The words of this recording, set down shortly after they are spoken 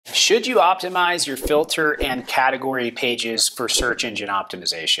Should you optimize your filter and category pages for search engine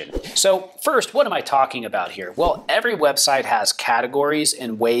optimization? So first, what am I talking about here? Well, every website has categories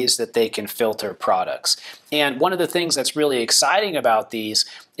and ways that they can filter products. And one of the things that's really exciting about these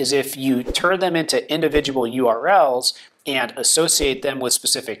is if you turn them into individual URLs and associate them with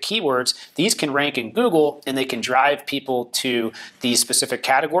specific keywords, these can rank in Google and they can drive people to these specific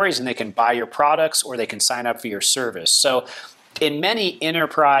categories and they can buy your products or they can sign up for your service. So in many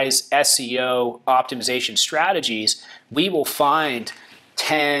enterprise SEO optimization strategies, we will find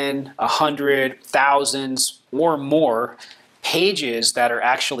 10, 100, thousands or more pages that are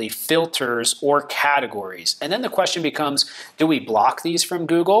actually filters or categories. And then the question becomes, do we block these from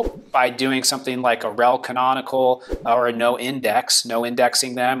Google by doing something like a rel canonical or a no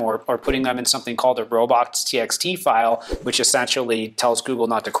indexing them, or putting them in something called a robots.txt file, which essentially tells Google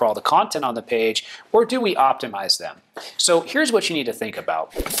not to crawl the content on the page, or do we optimize them? So here's what you need to think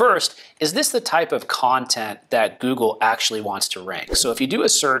about. First, is this the type of content that Google actually wants to rank? So if you do a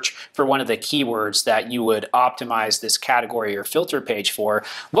search for one of the keywords that you would optimize this category or filter page for,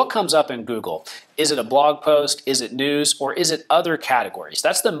 what comes up in Google? Is it a blog post? Is it news? Or is it other categories?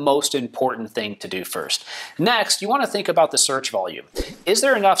 That's the most important thing to do first. Next, you want to think about the search volume. Is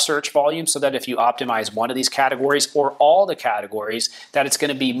there enough search volume so that if you optimize one of these categories or all the categories, that it's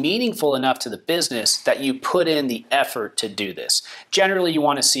going to be meaningful enough to the business that you put in the effort to do this? Generally, you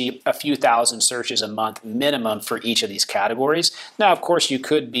want to see a few thousand searches a month minimum for each of these categories. Now, of course, you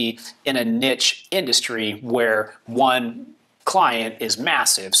could be in a niche industry where one client is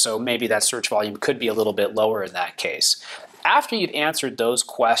massive, so maybe that search volume could be a little bit lower in that case. After you've answered those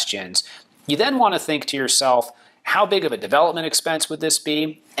questions, you then want to think to yourself, how big of a development expense would this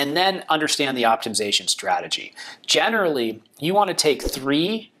be? And then understand the optimization strategy. Generally, you want to take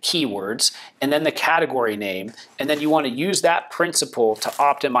 3 keywords and then the category name, and then you want to use that principle to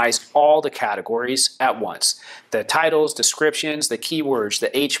optimize all the categories at once. The titles, descriptions, the keywords, the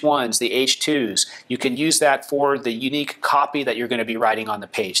H1s, the H2s. You can use that for the unique copy that you're going to be writing on the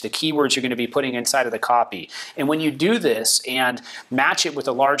page, the keywords you're going to be putting inside of the copy. And when you do this and match it with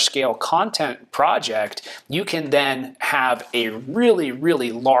a large-scale content project, you can then have a really,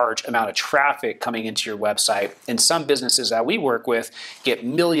 really large amount of traffic coming into your website. And some businesses that we work with get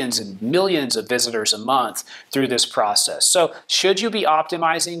millions and millions of visitors a month through this process. So should you be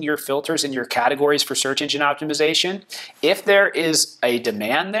optimizing your filters and your categories for search engine optimization? If there is a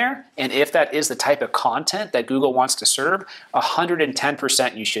demand there, and if that is the type of content that Google wants to serve,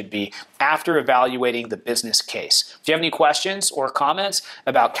 110% you should be, after evaluating the business case. If you have any questions or comments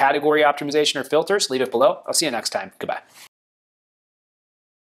about category optimization or filters, leave it below. I'll see you next time. Goodbye.